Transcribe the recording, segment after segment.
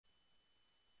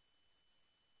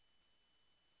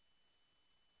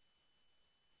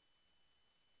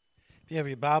If you have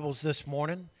your Bibles this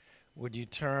morning, would you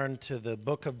turn to the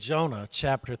book of Jonah,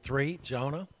 chapter 3,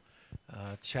 Jonah,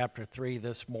 chapter 3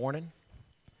 this morning.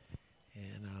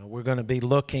 And we're going to be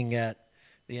looking at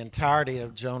the entirety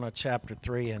of Jonah chapter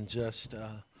 3 in just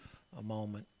a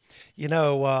moment. You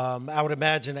know, I would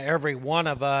imagine every one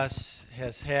of us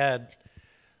has had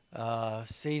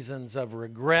seasons of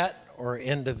regret or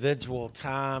individual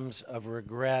times of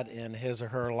regret in his or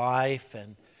her life,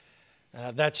 and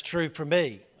that's true for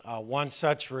me. One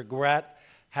such regret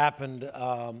happened,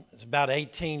 it's about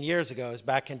 18 years ago. It was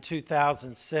back in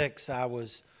 2006. I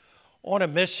was on a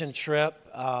mission trip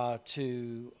off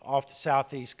the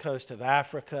southeast coast of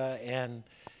Africa, and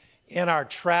in our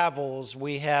travels,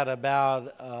 we had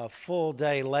about a full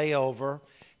day layover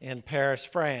in Paris,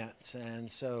 France. And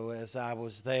so as I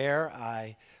was there,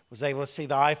 I was able to see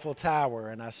the Eiffel Tower,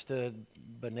 and I stood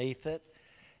beneath it.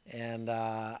 And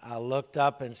I looked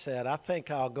up and said, I think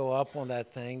I'll go up on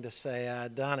that thing to say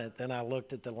I'd done it. Then I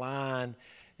looked at the line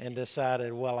and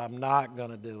decided, well, I'm not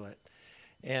going to do it.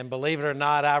 And believe it or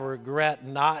not, I regret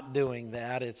not doing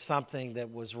that. It's something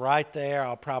that was right there.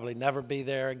 I'll probably never be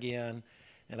there again.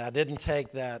 And I didn't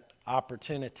take that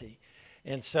opportunity.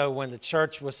 And so when the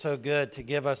church was so good to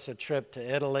give us a trip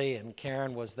to Italy, and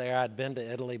Karen was there, I'd been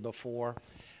to Italy before.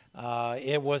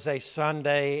 It was a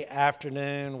Sunday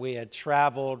afternoon. We had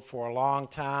traveled for a long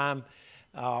time.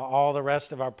 All the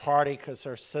rest of our party, because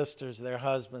our sisters, their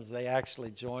husbands, they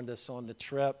actually joined us on the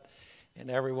trip,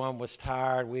 and everyone was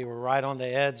tired. We were right on the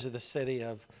edge of the city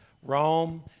of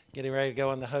Rome, getting ready to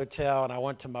go in the hotel, and I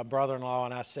went to my brother-in-law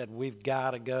and I said, we've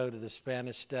got to go to the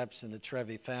Spanish Steps and the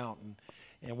Trevi Fountain.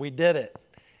 And we did it,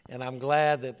 and I'm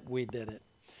glad that we did it.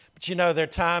 But you know, there are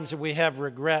times that we have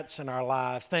regrets in our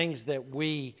lives, things that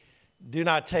we do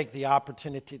not take the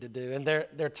opportunity to do. And there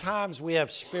are times we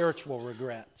have spiritual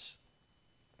regrets,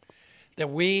 that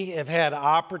we have had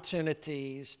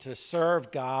opportunities to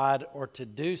serve God or to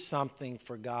do something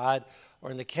for God,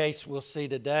 or in the case we'll see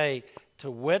today, to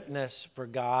witness for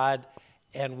God,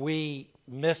 and we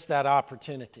missed that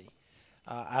opportunity.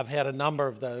 I've had a number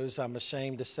of those, I'm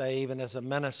ashamed to say, even as a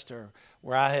minister,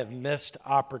 where I have missed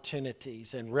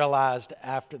opportunities and realized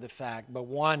after the fact. But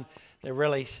one that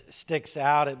really sticks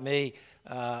out at me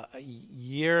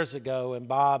years ago, and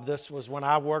Bob, this was when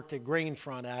I worked at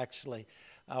Greenfront, actually.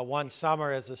 One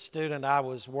summer as a student, I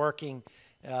was working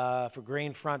for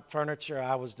Greenfront Furniture.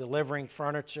 I was delivering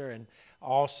furniture, and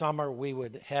all summer we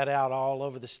would head out all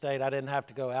over the state. I didn't have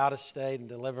to go out of state and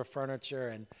deliver furniture,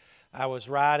 and I was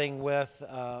riding with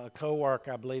a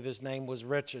coworker, I believe his name was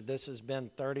Richard. This has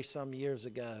been 30-some years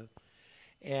ago.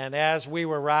 And as we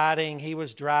were riding, he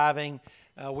was driving,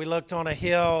 we looked on a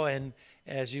hill, and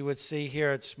as you would see here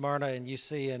at Smyrna, and you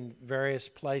see in various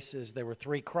places, there were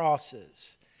 3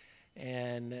 crosses.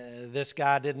 And this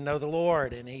guy didn't know the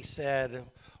Lord, and he said,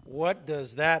 what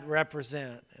does that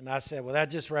represent? And I said, well, that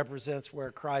just represents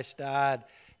where Christ died.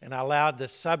 And I allowed the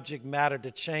subject matter to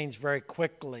change very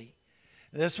quickly.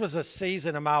 This was a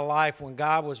season in my life when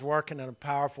God was working in a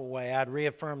powerful way. I'd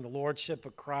reaffirmed the Lordship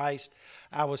of Christ.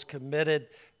 I was committed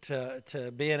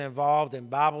to being involved in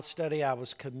Bible study. I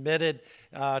was committed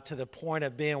to the point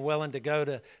of being willing to go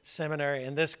to seminary.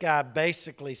 And this guy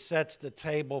basically sets the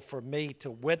table for me to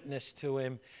witness to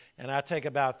him. And I take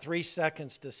about 3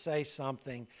 seconds to say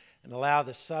something and allow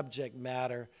the subject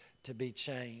matter to be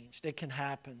changed. It can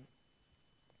happen.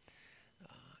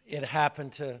 It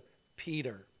happened to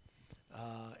Peter.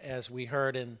 As we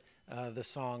heard in the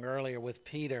song earlier with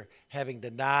Peter, having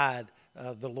denied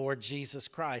the Lord Jesus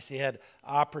Christ. He had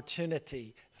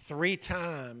opportunity 3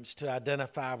 times to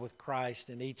identify with Christ,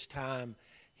 and each time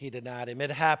he denied him.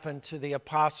 It happened to the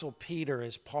Apostle Peter,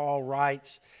 as Paul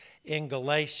writes in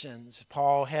Galatians.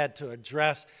 Paul had to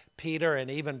address Peter and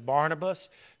even Barnabas,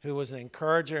 who was an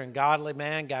encourager and godly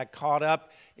man, got caught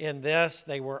up in this.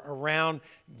 They were around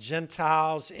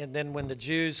Gentiles, and then when the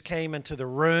Jews came into the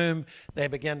room, they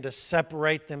began to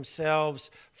separate themselves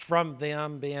from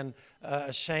them, being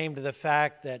ashamed of the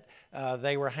fact that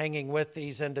they were hanging with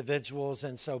these individuals.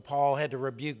 And so Paul had to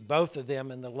rebuke both of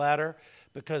them in the letter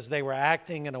because they were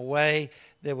acting in a way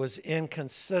that was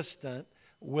inconsistent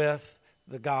with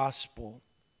the gospel.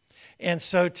 And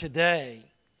so today,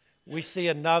 we see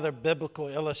another biblical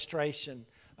illustration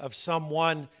of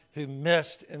someone who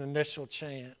missed an initial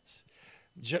chance.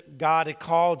 God had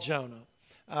called Jonah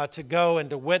to go and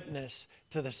to witness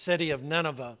to the city of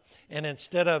Nineveh. And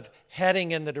instead of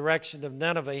heading in the direction of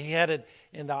Nineveh, he headed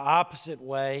in the opposite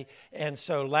way. And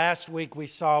so last week we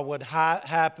saw what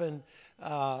happened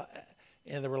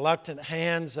in the reluctant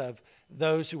hands of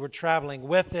those who were traveling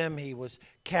with him. He was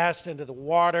cast into the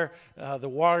water. The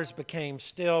waters became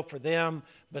still for them,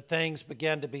 but things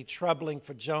began to be troubling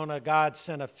for Jonah. God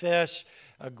sent a fish,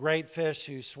 a great fish,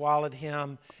 who swallowed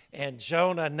him. And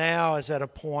Jonah now is at a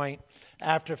point,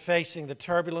 after facing the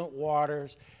turbulent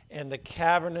waters and the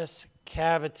cavernous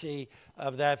cavity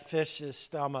of that fish's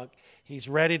stomach, he's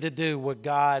ready to do what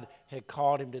God had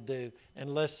called him to do.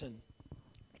 And listen,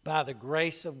 by the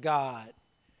grace of God,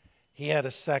 he had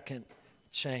a second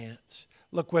chance.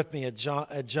 Look with me at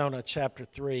Jonah chapter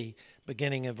 3,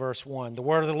 beginning in verse 1. The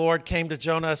word of the Lord came to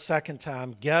Jonah a second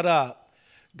time. Get up,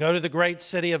 go to the great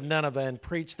city of Nineveh and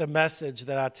preach the message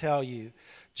that I tell you.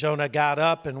 Jonah got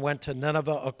up and went to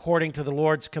Nineveh according to the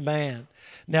Lord's command.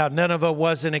 Now Nineveh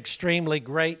was an extremely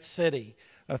great city,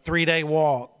 a 3-day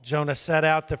walk. Jonah set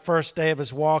out the first day of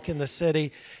his walk in the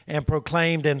city and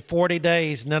proclaimed, in 40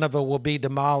 days Nineveh will be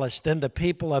demolished. Then the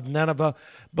people of Nineveh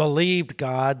believed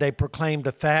God. They proclaimed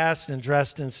a fast and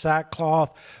dressed in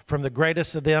sackcloth, from the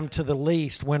greatest of them to the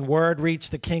least. When word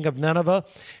reached the king of Nineveh,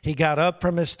 he got up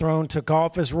from his throne, took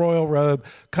off his royal robe,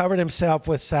 covered himself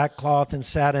with sackcloth, and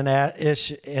sat in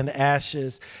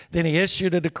ashes. Then he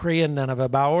issued a decree in Nineveh,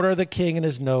 by order of the king and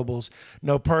his nobles,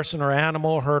 no person or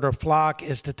animal, herd or flock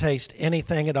is to taste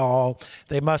anything at all.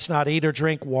 They must not eat or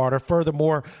drink water.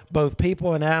 Furthermore, both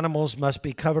people and animals must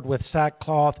be covered with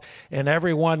sackcloth, and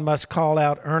everyone must call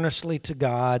out earnestly to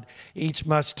God. Each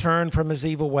must turn from his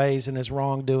evil ways and his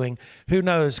wrongdoing. Who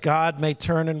knows? God may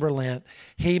turn and relent.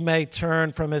 He may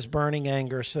turn from his burning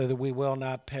anger so that we will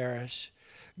not perish.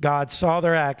 God saw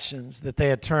their actions, that they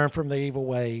had turned from their evil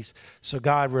ways. So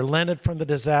God relented from the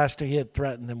disaster he had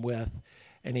threatened them with,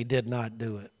 and he did not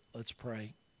do it. Let's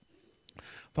pray.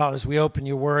 Father, as we open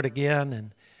your word again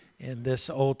and in this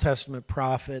Old Testament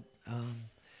prophet,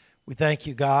 we thank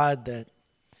you, God, that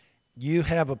you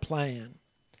have a plan.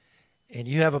 And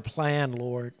you have a plan,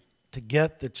 Lord, to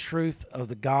get the truth of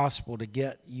the gospel, to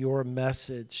get your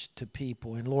message to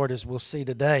people. And Lord, as we'll see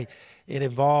today, it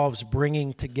involves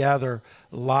bringing together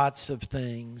lots of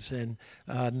things and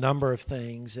a number of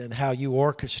things and how you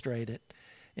orchestrate it.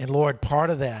 And Lord, part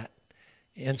of that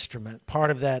instrument,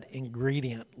 part of that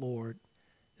ingredient, Lord,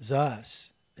 is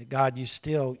us. That God, you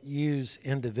still use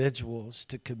individuals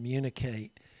to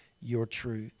communicate your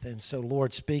truth. And so,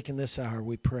 Lord, speak in this hour,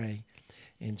 we pray.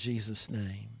 In Jesus'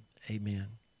 name, amen.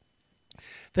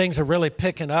 Things are really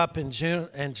picking up in Jonah,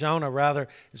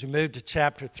 as we move to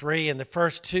chapter 3. In the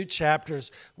first 2 chapters,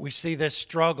 we see this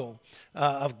struggle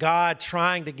of God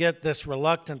trying to get this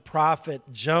reluctant prophet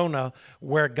Jonah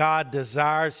where God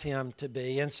desires him to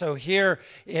be. And so here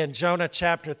in Jonah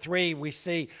chapter 3, we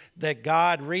see that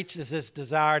God reaches his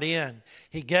desired end.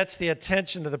 He gets the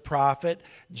attention of the prophet.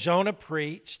 Jonah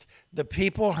preached. The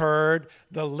people heard,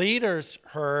 the leaders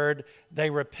heard, they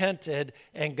repented,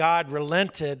 and God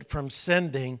relented from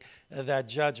sending that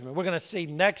judgment. We're going to see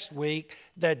next week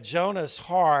that Jonah's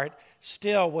heart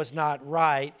still was not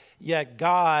right, yet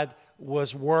God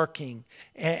was working.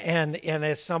 And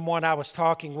as someone I was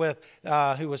talking with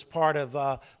who was part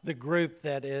of the group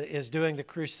that is doing the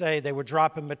crusade, they were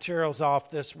dropping materials off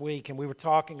this week, and we were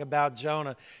talking about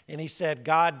Jonah. And he said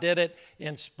God did it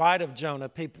in spite of Jonah.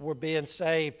 People were being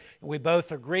saved. And we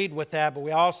both agreed with that, but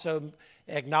we also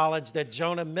acknowledged that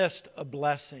Jonah missed a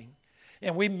blessing.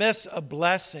 And we miss a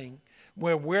blessing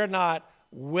where we're not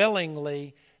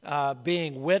willingly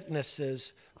being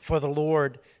witnesses for the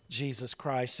Lord Jesus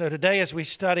Christ. So today as we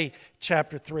study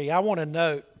chapter 3, I want to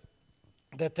note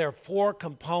that there are 4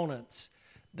 components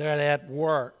that are at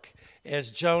work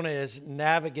as Jonah is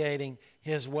navigating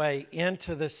his way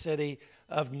into the city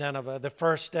of Nineveh. The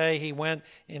first day he went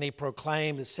and he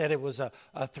proclaimed, it said it was a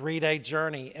 3-day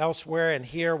journey. Elsewhere and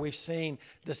here we've seen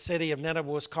the city of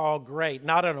Nineveh was called great,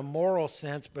 not in a moral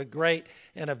sense, but great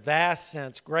in a vast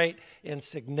sense, great in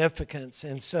significance.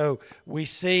 And so we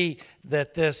see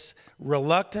that this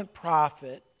reluctant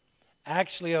prophet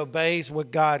actually obeys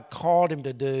what God called him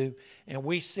to do, and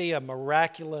we see a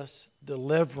miraculous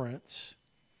deliverance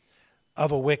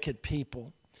of a wicked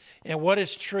people. And what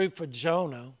is true for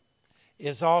Jonah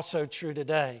is also true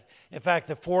today. In fact,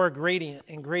 the 4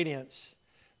 ingredients,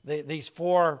 these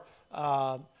 4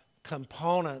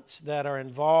 components that are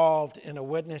involved in a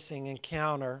witnessing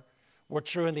encounter were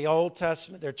true in the Old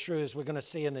Testament. They're true, as we're going to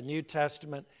see, in the New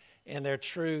Testament, and they're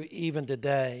true even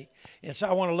today. And so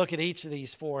I want to look at each of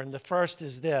these 4. And the first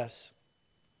is this: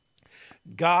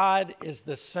 God is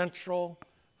the central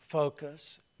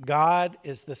focus. God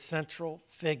is the central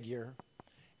figure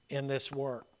in this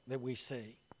work that we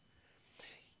see.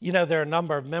 You know, there are a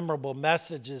number of memorable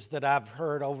messages that I've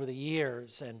heard over the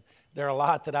years, and there are a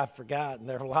lot that I've forgotten.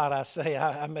 There are a lot I say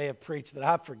I may have preached that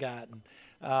I've forgotten.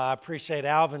 I appreciate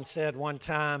Alvin said one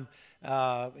time,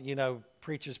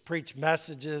 preachers preach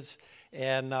messages,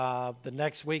 and the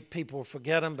next week people will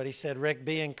forget them. But he said, Rick,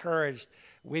 be encouraged.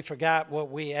 We forgot what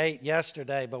we ate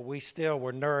yesterday, but we still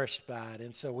were nourished by it.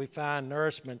 And so we find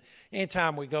nourishment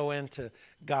anytime we go into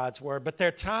God's Word. But there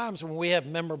are times when we have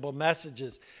memorable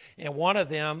messages, and one of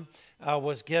them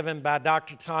was given by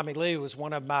Dr. Tommy Lee, who was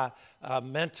one of my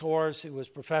mentors, who was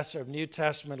professor of New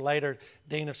Testament, later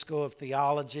dean of School of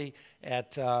Theology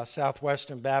at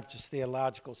Southwestern Baptist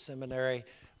Theological Seminary,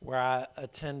 where I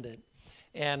attended.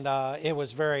 And it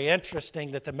was very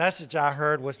interesting that the message I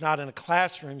heard was not in a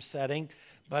classroom setting,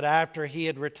 but after he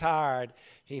had retired.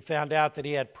 He found out that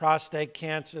he had prostate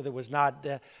cancer that was not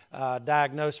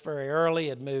diagnosed very early.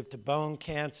 It had moved to bone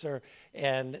cancer,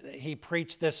 and he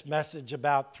preached this message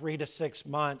about 3 to 6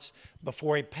 months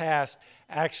before he passed,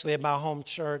 actually at my home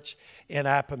church in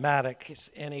Appomattox.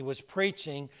 And he was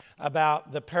preaching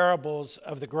about the parables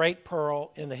of the great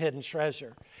pearl and the hidden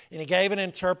treasure. And he gave an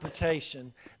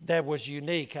interpretation that was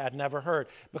unique, I'd never heard.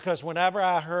 Because whenever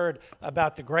I heard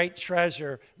about the great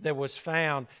treasure that was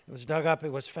found, it was dug up,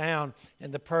 it was found,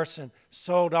 and the person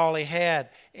sold all he had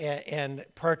and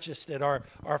purchased it, or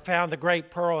found the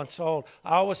great pearl and sold,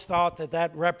 I always thought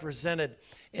that represented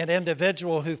an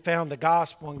individual who found the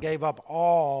gospel and gave up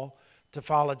all to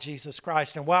follow Jesus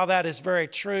Christ. And while that is very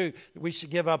true, that we should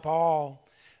give up all,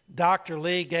 Dr.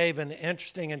 Lee gave an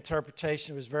interesting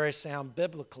interpretation. It was very sound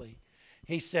biblically.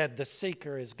 He said, the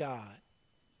seeker is God.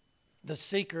 The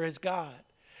seeker is God.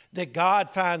 That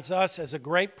God finds us as a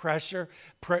great treasure,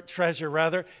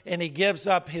 and he gives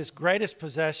up his greatest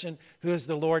possession, who is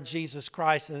the Lord Jesus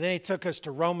Christ. And then he took us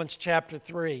to Romans chapter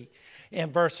 3 in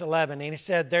verse 11, and he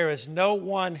said, there is no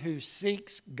one who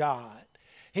seeks God.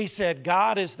 He said,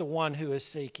 God is the one who is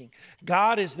seeking.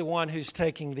 God is the one who's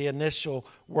taking the initial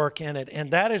work in it.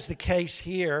 And that is the case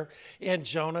here in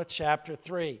Jonah chapter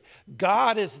 3.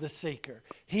 God is the seeker.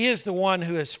 He is the one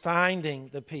who is finding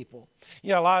the people.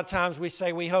 You know, a lot of times we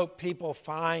say we hope people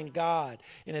find God.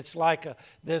 And it's like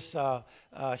this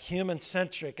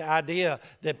human-centric idea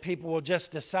that people will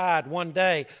just decide one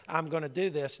day, I'm going to do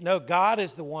this. No, God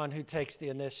is the one who takes the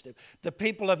initiative. The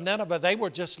people of Nineveh, they were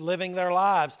just living their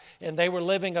lives, and they were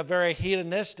living a very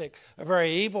hedonistic, a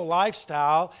very evil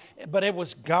lifestyle, but it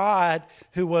was God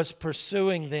who was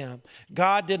pursuing them.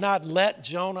 God did not let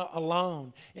Jonah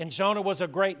alone, and Jonah was a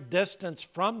great distance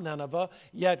from Nineveh,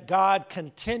 yet God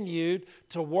continued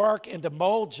to work and to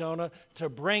mold Jonah to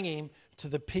bring him to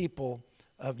the people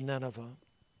of Nineveh.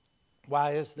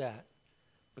 Why is that?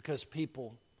 Because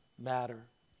people matter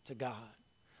to God.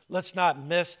 Let's not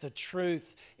miss the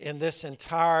truth in this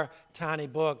entire tiny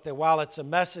book, that while it's a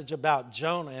message about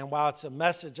Jonah and while it's a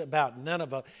message about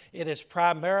Nineveh, it is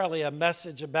primarily a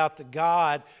message about the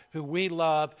God who we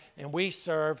love and we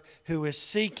serve, who is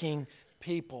seeking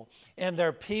people. And there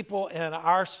are people in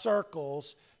our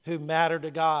circles who matter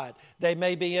to God. They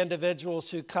may be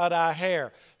individuals who cut our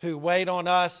hair, who wait on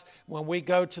us when we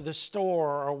go to the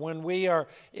store or when we are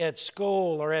at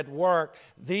school or at work.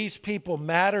 These people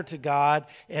matter to God,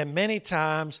 and many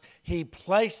times he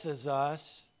places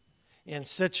us in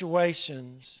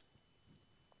situations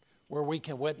where we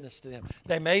can witness to them.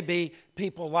 They may be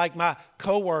people like my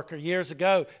coworker years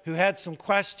ago who had some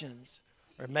questions,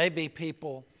 or it may be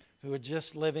people who are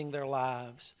just living their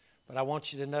lives. But I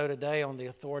want you to know today, on the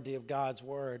authority of God's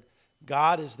word,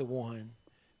 God is the one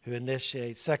who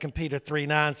initiates. 2 Peter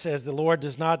 3:9 says, the Lord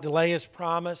does not delay his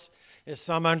promise, as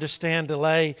some understand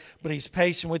delay, but he's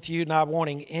patient with you, not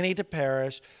wanting any to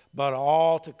perish, but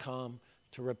all to come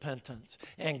to repentance.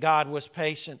 And God was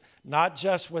patient, not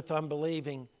just with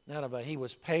unbelieving Nineveh. He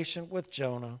was patient with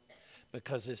Jonah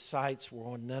because his sights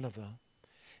were on Nineveh.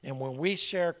 And when we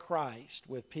share Christ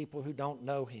with people who don't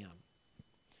know him,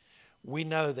 we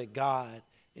know that God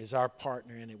is our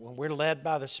partner in it. When we're led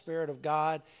by the Spirit of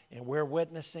God and we're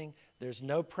witnessing, there's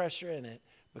no pressure in it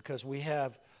because we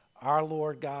have our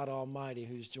Lord God Almighty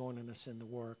who's joining us in the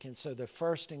work. And so the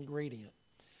first ingredient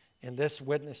in this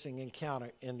witnessing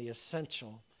encounter, in the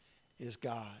essential, is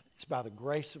God. It's by the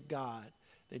grace of God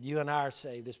that you and I are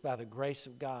saved. It's by the grace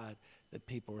of God that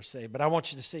people are saved. But I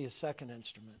want you to see a second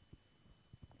instrument,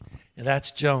 and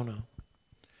that's Jonah.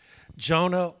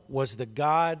 Jonah was the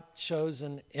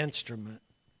God-chosen instrument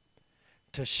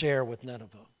to share with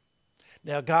Nineveh.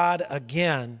 Now, God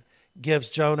again gives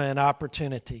Jonah an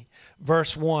opportunity.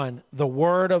 Verse 1, the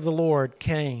word of the Lord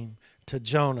came to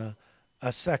Jonah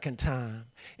a second time.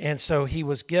 And so he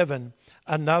was given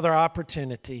another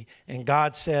opportunity. And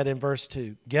God said in verse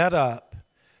 2, get up,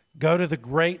 go to the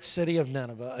great city of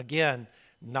Nineveh. Again,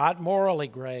 not morally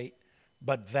great,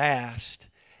 but vast,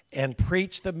 and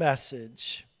preach the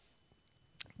message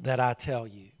that I tell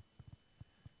you.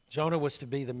 Jonah was to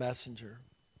be the messenger.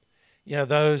 You know,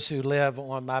 those who live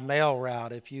on my mail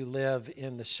route, if you live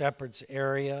in the Sheppards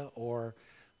area or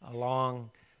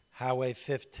along Highway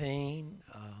 15,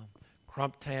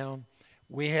 Crumptown,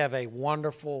 we have a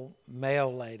wonderful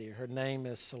mail lady. Her name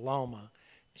is Saloma.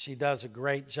 She does a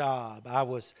great job. I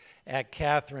was at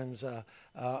Catherine's a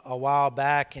while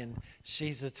back, and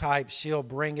she's the type, she'll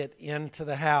bring it into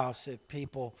the house if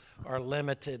people are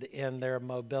limited in their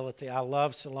mobility. I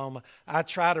love Saloma. I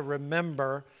try to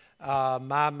remember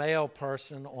my mail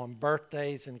person on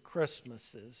birthdays and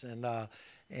Christmases,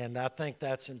 and I think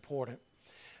that's important.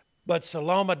 But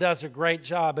Saloma does a great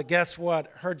job, but guess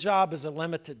what? Her job is a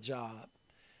limited job.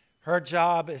 Her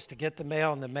job is to get the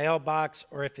mail in the mailbox,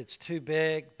 or if it's too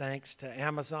big, thanks to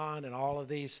Amazon and all of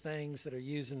these things that are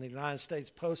used in the United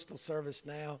States Postal Service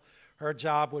now, her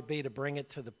job would be to bring it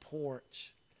to the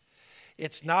porch.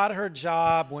 It's not her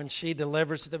job when she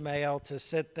delivers the mail to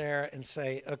sit there and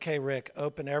say, okay, Rick,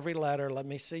 open every letter. Let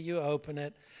me see you open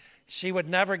it. She would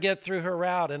never get through her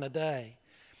route in a day.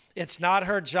 It's not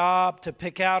her job to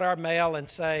pick out our mail and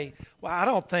say, well, I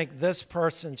don't think this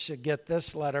person should get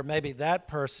this letter. Maybe that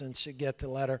person should get the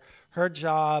letter. Her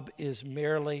job is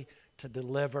merely to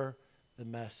deliver the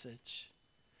message.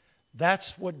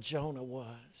 That's what Jonah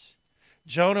was.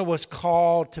 Jonah was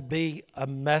called to be a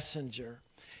messenger.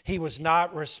 He was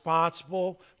not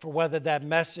responsible for whether that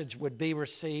message would be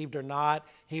received or not.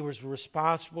 He was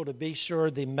responsible to be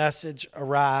sure the message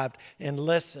arrived. And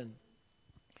listen,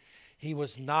 he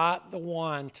was not the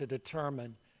one to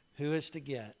determine who is to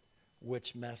get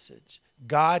which message.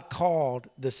 God called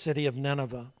the city of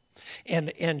Nineveh. And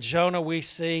in Jonah we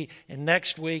see, and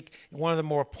next week, in one of the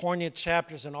more poignant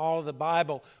chapters in all of the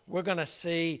Bible, we're going to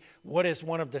see what is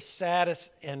one of the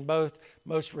saddest and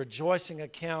most rejoicing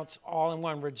accounts all in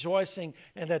one. Rejoicing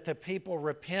in that the people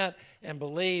repent and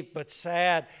believe, but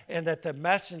sad, and that the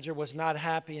messenger was not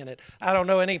happy in it. I don't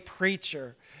know any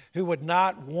preacher who would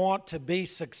not want to be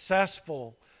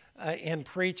successful in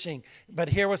preaching. But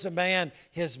here was a man,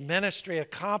 his ministry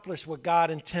accomplished what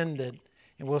God intended.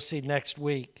 And we'll see next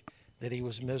week that he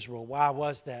was miserable. Why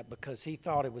was that? Because he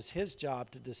thought it was his job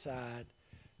to decide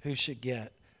who should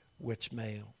get which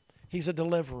mail. He's a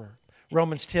deliverer.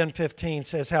 Romans 10:15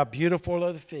 says, how beautiful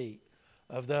are the feet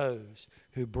of those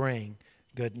who bring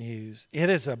good news.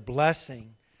 It is a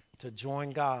blessing to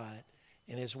join God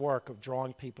in his work of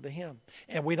drawing people to him.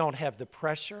 And we don't have the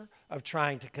pressure of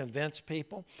trying to convince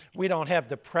people. We don't have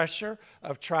the pressure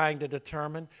of trying to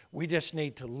determine. We just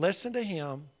need to listen to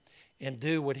him and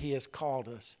do what he has called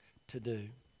us to do.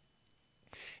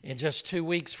 In just 2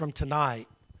 weeks from tonight,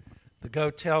 the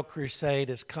Go Tell Crusade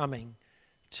is coming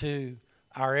to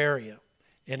our area,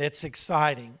 and it's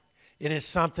exciting. It is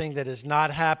something that has not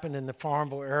happened in the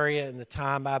Farmville area in the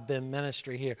time I've been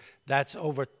ministry here. That's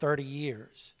over 30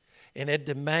 years. And it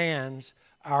demands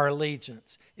our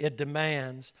allegiance. It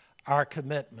demands our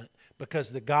commitment,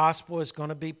 because the gospel is going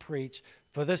to be preached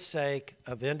for the sake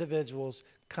of individuals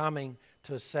coming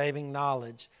to a saving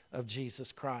knowledge of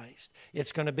Jesus Christ.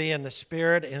 It's going to be in the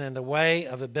spirit and in the way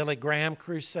of a Billy Graham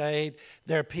crusade.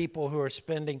 There are people who are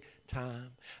spending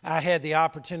time. I had the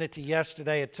opportunity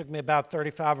yesterday. It took me about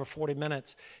 35 or 40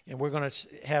 minutes, and we're going to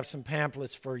have some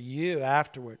pamphlets for you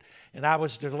afterward. And I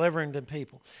was delivering to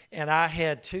people, and I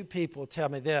had two people tell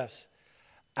me this: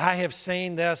 I have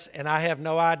seen this, and I have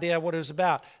no idea what it was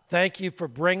about. Thank you for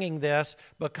bringing this,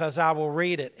 because I will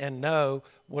read it and know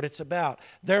what it's about.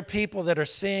 There are people that are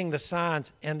seeing the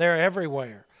signs, and they're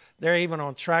everywhere. They're even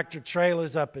on tractor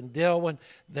trailers up in Dillwyn.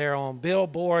 They're on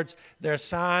billboards. There are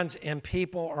signs, and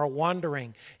people are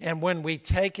wondering. And when we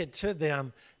take it to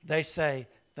them, they say,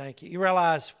 thank you. You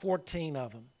realize 14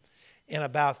 of them in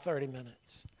about 30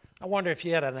 minutes. I wonder if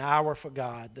you had an hour for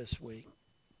God this week.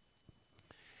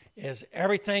 Is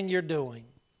everything you're doing,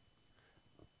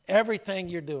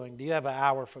 do you have an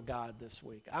hour for God this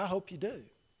week? I hope you do.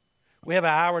 We have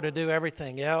an hour to do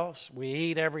everything else. We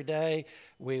eat every day.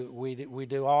 We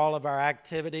do all of our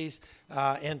activities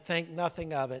and think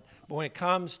nothing of it. But when it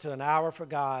comes to an hour for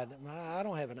God, I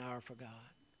don't have an hour for God.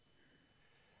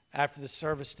 After the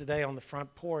service today on the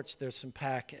front porch, there's some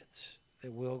packets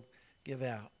that we'll give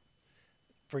out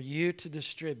for you to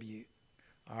distribute.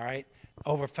 All right?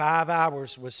 Over 5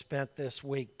 hours was spent this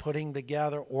week putting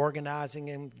together, organizing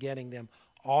them, getting them.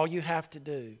 All you have to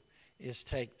do is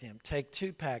take them. Take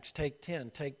 2 packs, take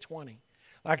 10, take 20.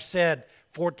 Like I said,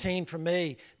 14 for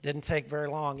me didn't take very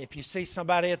long. If you see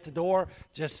somebody at the door,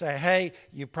 just say, hey,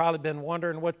 you've probably been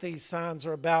wondering what these signs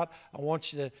are about. I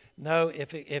want you to know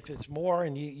if it's more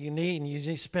and you need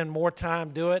to spend more time,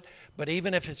 do it. But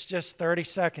even if it's just 30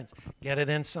 seconds, get it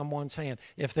in someone's hand.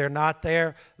 If they're not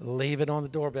there, leave it on the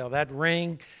doorbell. That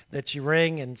ring that you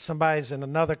ring and somebody's in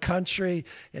another country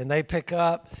and they pick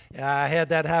up. I had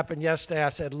that happen yesterday. I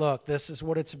said, look, this is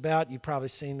what it's about. You've probably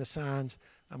seen the signs.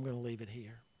 I'm going to leave it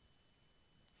here.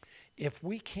 If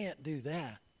we can't do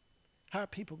that, how are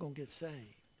people going to get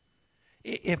saved?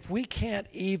 If we can't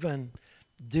even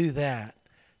do that,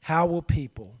 how will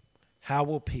people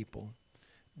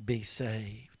be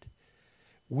saved?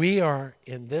 We are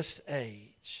in this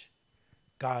age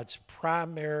God's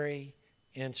primary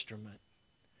instrument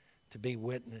to be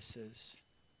witnesses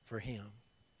for him,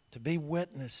 to be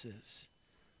witnesses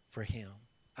for him.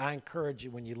 I encourage you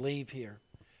when you leave here,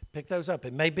 pick those up.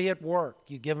 It may be at work.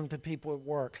 You give them to people at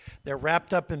work. They're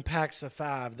wrapped up in packs of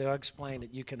 5. They'll explain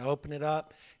it. You can open it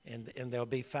up, and there'll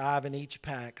be 5 in each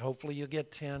pack. Hopefully you'll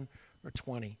get 10 or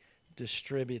 20.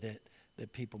 Distribute it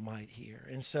that people might hear.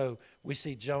 And so we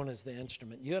see Jonah as the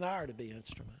instrument. You and I are to be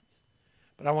instruments.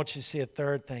 But I want you to see a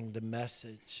third thing, the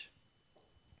message.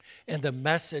 And the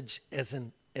message is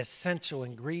an essential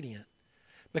ingredient.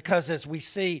 Because as we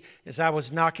see, as I was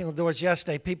knocking on doors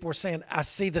yesterday, people were saying, I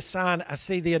see the sign, I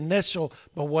see the initial,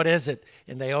 but what is it?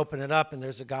 And they open it up and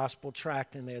there's a gospel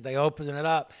tract in there. They open it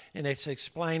up and it's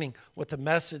explaining what the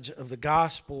message of the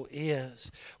gospel is.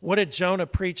 What did Jonah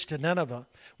preach to Nineveh?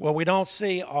 Well, we don't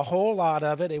see a whole lot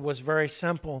of it. It was very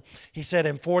simple. He said,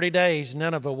 in 40 days,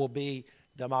 Nineveh will be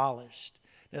demolished.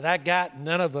 Now that got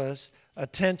Nineveh's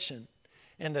attention.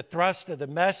 And the thrust of the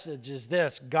message is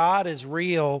this: God is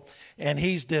real and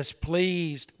he's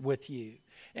displeased with you.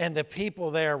 And the people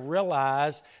there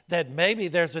realize that maybe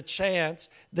there's a chance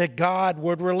that God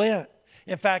would relent.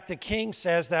 In fact, the king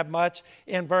says that much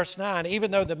in verse 9. Even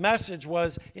though the message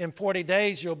was in 40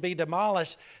 days you'll be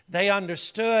demolished, they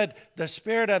understood the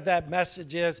spirit of that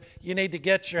message is you need to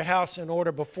get your house in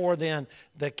order before then.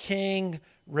 The king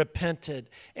repented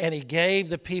and he gave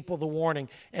the people the warning,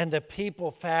 and the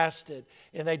people fasted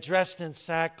and they dressed in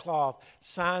sackcloth,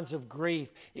 signs of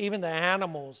grief. Even the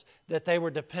animals that they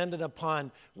were dependent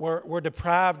upon were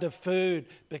deprived of food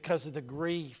because of the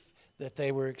grief that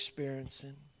they were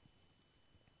experiencing.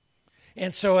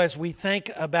 And so as we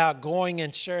think about going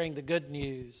and sharing the good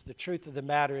news, the truth of the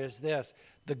matter is this: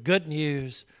 the good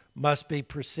news must be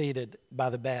preceded by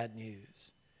the bad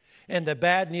news. And the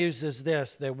bad news is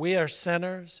this: that we are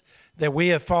sinners, that we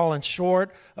have fallen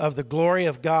short of the glory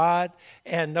of God,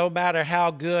 and no matter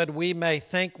how good we may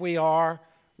think we are,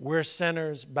 we're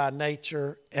sinners by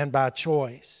nature and by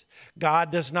choice.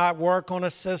 God does not work on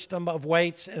a system of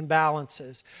weights and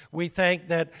balances. We think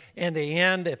that in the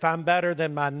end, if I'm better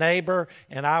than my neighbor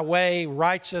and I weigh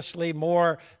righteously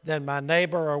more than my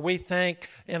neighbor, or we think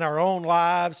in our own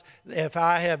lives, if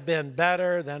I have been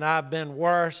better than I've been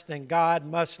worse, then God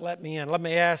must let me in. Let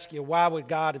me ask you, why would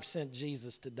God have sent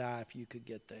Jesus to die if you could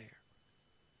get there?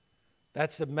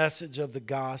 That's the message of the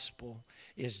gospel,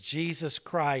 is Jesus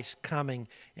Christ coming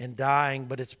and dying,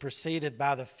 but it's preceded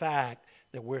by the fact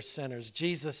that we're sinners.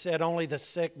 Jesus said only the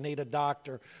sick need a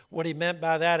doctor. What he meant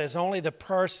by that is only the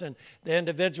person, the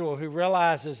individual who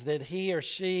realizes that he or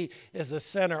she is a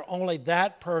sinner, only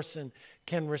that person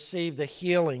can receive the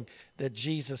healing that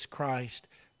Jesus Christ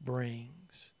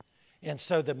brings. And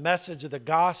so the message of the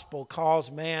gospel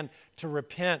calls man to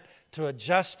repent, to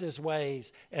adjust his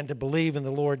ways, and to believe in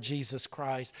the Lord Jesus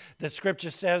Christ. The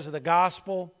scripture says of the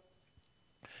gospel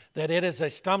that it is a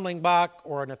stumbling block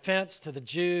or an offense to the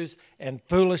Jews and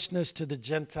foolishness to the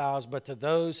Gentiles, but to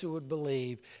those who would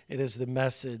believe, it is the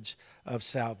message of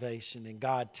salvation. And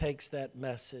God takes that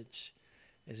message,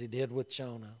 as he did with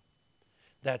Jonah,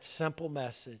 that simple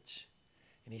message,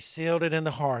 and he sealed it in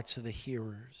the hearts of the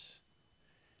hearers,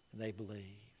 and they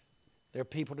believe. There are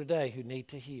people today who need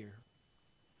to hear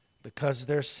because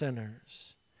they're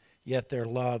sinners, yet they're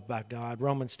loved by God.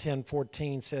 Romans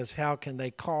 10:14 says, how can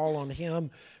they call on him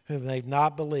whom they've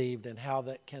not believed, and how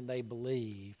can they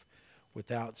believe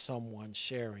without someone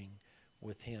sharing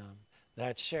with him?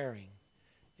 That sharing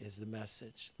is the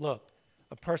message. Look,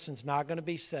 a person's not going to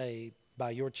be saved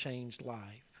by your changed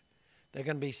life. They're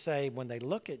going to be saved when they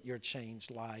look at your changed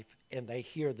life and they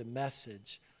hear the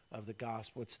message of the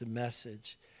gospel. It's the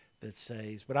message that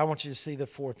saves. But I want you to see the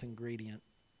fourth ingredient: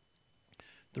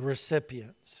 the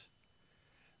recipients.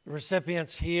 The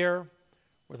recipients here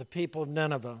were the people of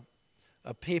Nineveh,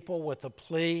 a people with a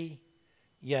plea,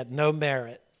 yet no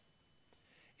merit.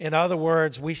 In other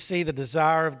words, we see the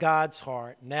desire of God's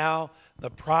heart. Now the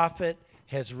prophet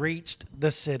has reached the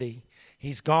city.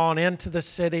 He's gone into the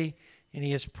city and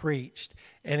he has preached.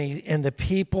 And the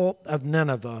people of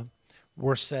Nineveh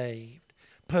were saved.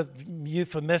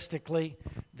 Euphemistically,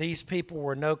 these people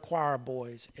were no choir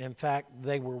boys. In fact,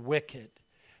 they were wicked.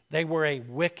 They were a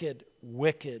wicked,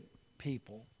 wicked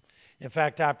people. In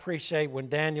fact, I appreciate when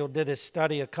Daniel did his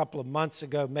study a couple of months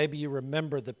ago, maybe you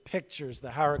remember the pictures, the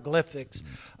hieroglyphics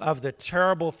of the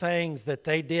terrible things that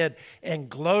they did and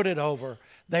gloated over.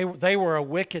 They were a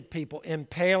wicked people,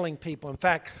 impaling people. In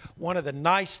fact, one of the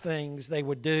nice things they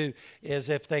would do is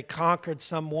if they conquered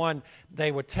someone,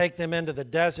 they would take them into the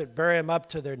desert, bury them up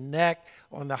to their neck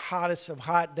on the hottest of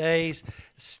hot days,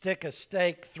 stick a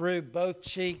stake through both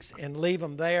cheeks and leave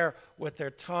them there with their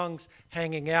tongues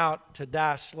hanging out to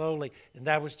die slowly. And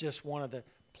that was just one of the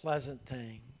pleasant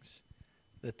things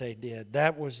that they did.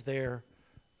 That was their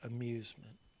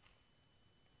amusement.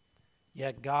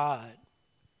 Yet God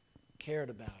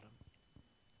cared about them.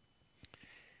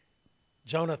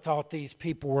 Jonah thought these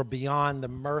people were beyond the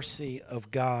mercy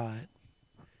of God,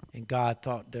 and God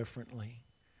thought differently.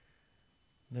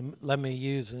 Let me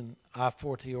use an a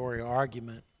fortiori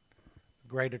argument,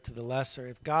 greater to the lesser.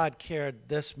 If God cared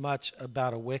this much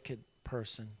about a wicked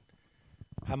person,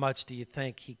 how much do you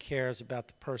think he cares about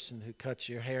the person who cuts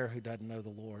your hair who doesn't know the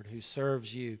Lord, who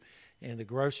serves you in the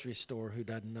grocery store who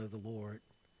doesn't know the Lord?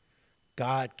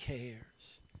 God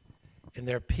cares. And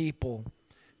there are people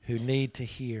who need to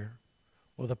hear.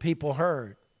 Well, the people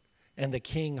heard, and the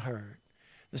king heard.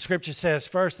 The scripture says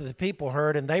first that the people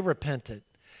heard, and they repented.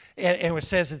 And it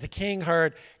says that the king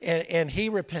heard, and he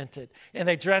repented. And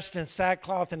they dressed in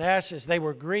sackcloth and ashes. They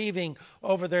were grieving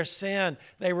over their sin.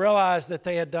 They realized that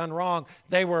they had done wrong.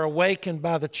 They were awakened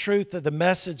by the truth of the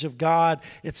message of God.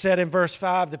 It said in verse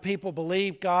 5, the people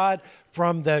believed God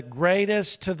from the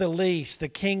greatest to the least. The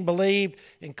king believed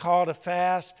and called a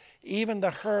fast, even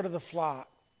the herd of the flock.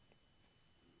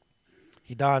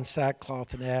 He donned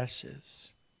sackcloth and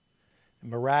ashes. And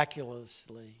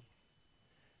miraculously,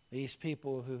 these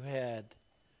people who had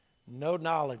no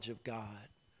knowledge of God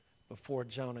before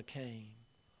Jonah came,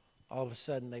 all of a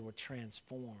sudden they were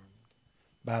transformed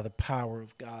by the power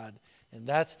of God. And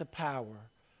that's the power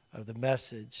of the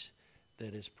message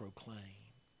that is proclaimed.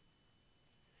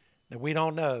 Now, we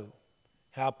don't know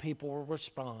how people will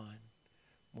respond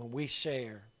when we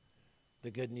share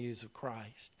the good news of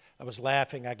Christ. I was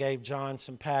laughing. I gave John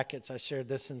some packets. I shared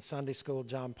this in Sunday school.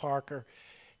 John Parker,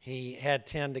 he had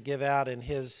 10 to give out in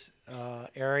his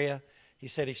area. He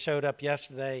said he showed up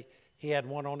yesterday. He had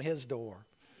one on his door.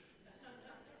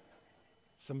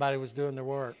 Somebody was doing their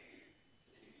work.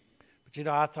 But, you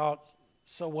know, I thought,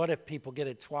 so what if people get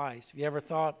it twice? Have you ever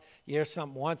thought you hear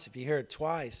something once, if you hear it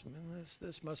twice, man,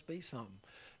 this must be something.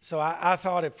 So I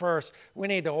thought at first, we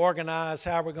need to organize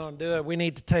how we're going to do it. We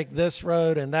need to take this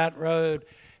road and that road.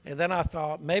 And then I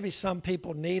thought, maybe some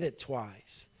people need it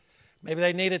twice. Maybe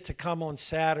they need it to come on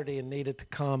Saturday and need it to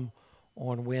come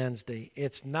on Wednesday.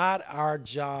 It's not our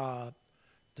job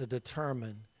to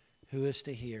determine who is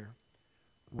to hear.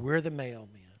 We're the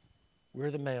mailmen.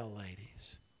 We're the mail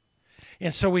ladies.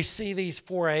 And so we see these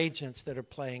four agents that are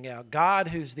playing out. God,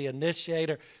 who's the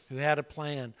initiator, who had a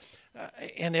plan.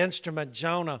 An instrument,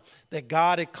 Jonah, that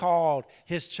God had called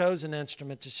his chosen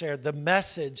instrument to share. The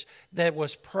message that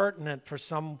was pertinent for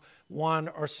someone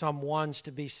or some ones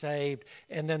to be saved.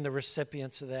 And then the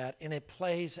recipients of that. And it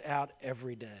plays out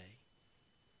every day.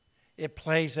 It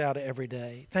plays out every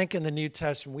day. Think in the New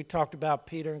Testament. We talked about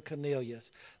Peter and Cornelius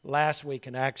last week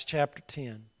in Acts chapter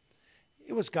 10.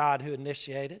 It was God who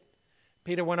initiated.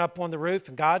 Peter went up on the roof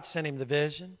and God sent him the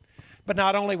vision. But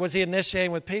not only was he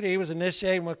initiating with Peter, he was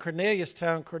initiating with Cornelius,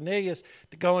 telling Cornelius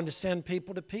to go and to send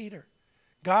people to Peter.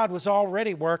 God was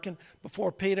already working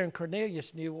before Peter and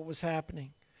Cornelius knew what was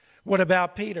happening. What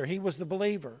about Peter? He was the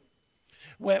believer.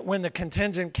 When the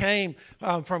contingent came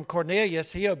from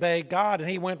Cornelius, he obeyed God and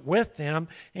he went with them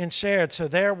and shared. So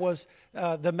there was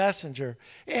the messenger.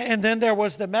 And then there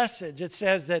was the message. It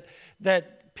says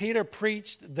that Peter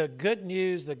preached the good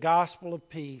news, the gospel of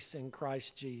peace in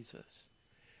Christ Jesus.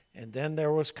 And then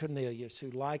there was Cornelius, who,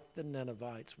 like the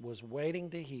Ninevites, was waiting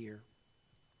to hear.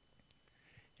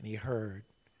 And he heard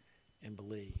and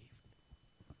believed.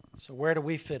 So where do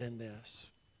we fit in this?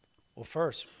 Well,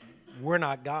 first, we're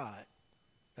not God.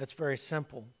 That's very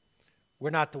simple. We're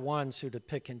not the ones who to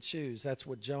pick and choose. That's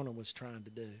what Jonah was trying to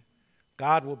do.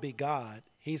 God will be God.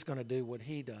 He's going to do what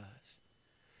he does.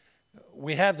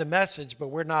 We have the message, but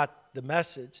we're not the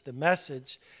message. The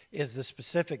message is the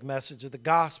specific message of the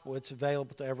gospel. It's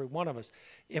available to every one of us.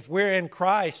 If we're in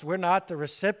Christ, we're not the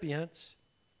recipients,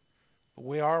 but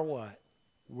we are what?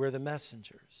 We're the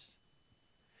messengers.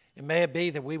 It may be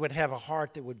that we would have a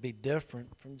heart that would be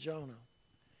different from Jonah.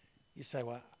 You say,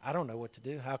 well, I don't know what to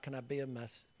do. How can I be a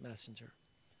messenger?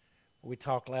 We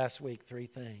talked last week 3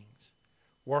 things.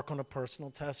 Work on a personal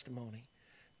testimony.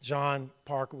 John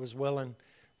Parker was willing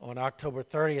on October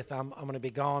 30th. I'm going to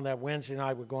be gone that Wednesday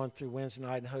night. We're going through Wednesday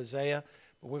night in Hosea.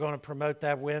 But we're going to promote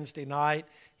that Wednesday night.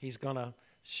 He's going to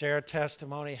share a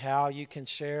testimony, how you can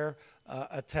share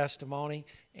a testimony,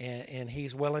 and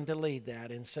he's willing to lead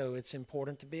that. And so it's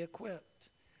important to be equipped.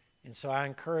 And so I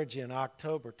encourage you in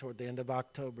October, toward the end of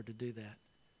October, to do that.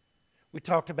 We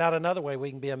talked about another way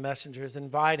we can be a messenger is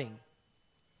inviting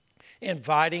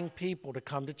people to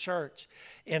come to church,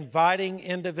 inviting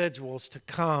individuals to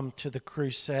come to the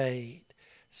crusade,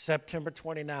 September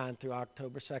 29th through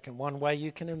October 2nd. One way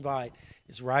you can invite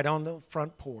is right on the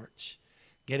front porch,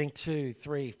 getting 2,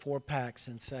 3, 4 packs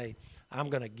and say, I'm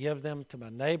going to give them to my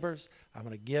neighbors. I'm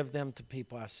going to give them to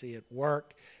people I see at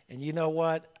work. And you know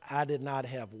what? I did not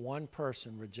have one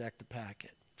person reject the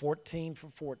packet. 14 for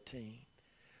 14.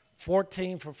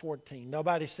 14 for 14.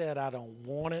 Nobody said, I don't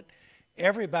want it.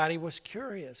 Everybody was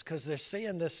curious because they're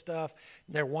seeing this stuff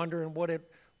and they're wondering what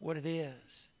it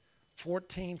is.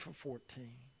 14 for 14.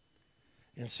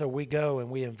 And so we go and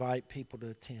we invite people to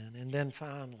attend. And then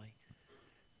finally,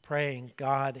 praying,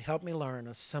 God, help me learn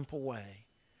a simple way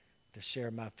to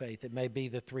share my faith. It may be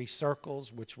the 3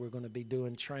 circles, which we're going to be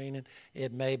doing training.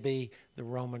 It may be the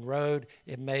Roman road.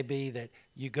 It may be that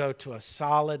you go to a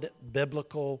solid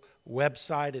biblical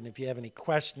website, and if you have any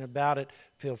question about it,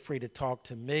 feel free to talk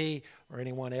to me or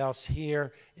anyone else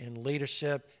here in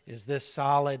leadership. Is this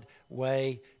solid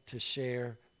way to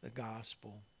share the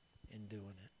gospel in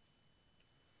doing it?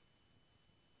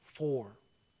 4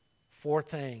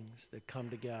 things that come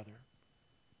together.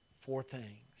 4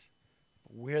 things.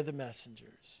 We're the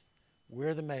messengers.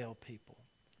 We're the mail people.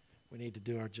 We need to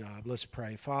do our job. Let's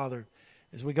pray. Father,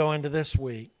 as we go into this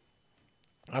week,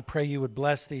 I pray you would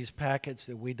bless these packets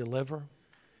that we deliver.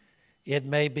 It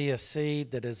may be a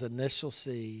seed that is initial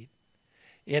seed.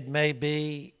 It may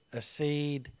be a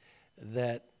seed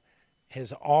that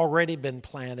has already been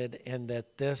planted, and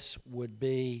that this would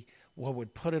be what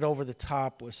would put it over the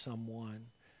top with someone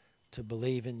to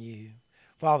believe in you.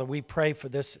 Father, we pray for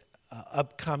this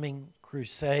upcoming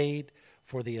crusade,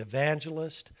 for the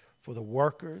evangelist, for the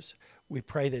workers. We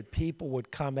pray that people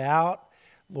would come out.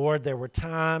 Lord, there were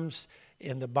times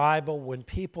in the Bible when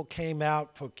people came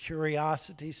out for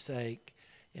curiosity's sake,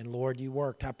 and Lord, you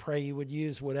worked. I pray you would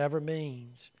use whatever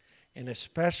means, and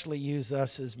especially use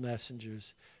us as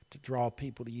messengers to draw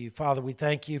people to you. Father, we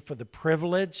thank you for the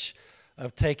privilege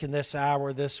of taking this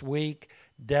hour this week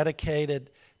dedicated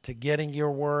to getting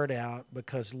your word out,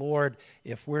 because, Lord,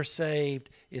 if we're saved,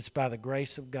 it's by the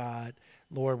grace of God.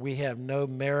 Lord, we have no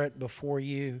merit before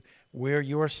you. We're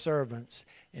your servants.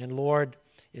 And, Lord,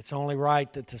 it's only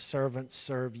right that the servants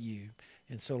serve you.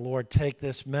 And so, Lord, take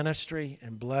this ministry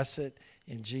and bless it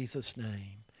in Jesus'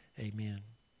 name. Amen.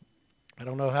 I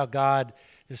don't know how God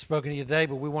has spoken to you today,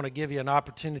 but we want to give you an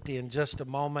opportunity in just a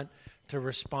moment to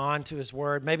respond to his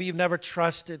word. Maybe you've never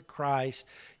trusted Christ.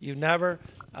 You've never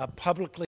publicly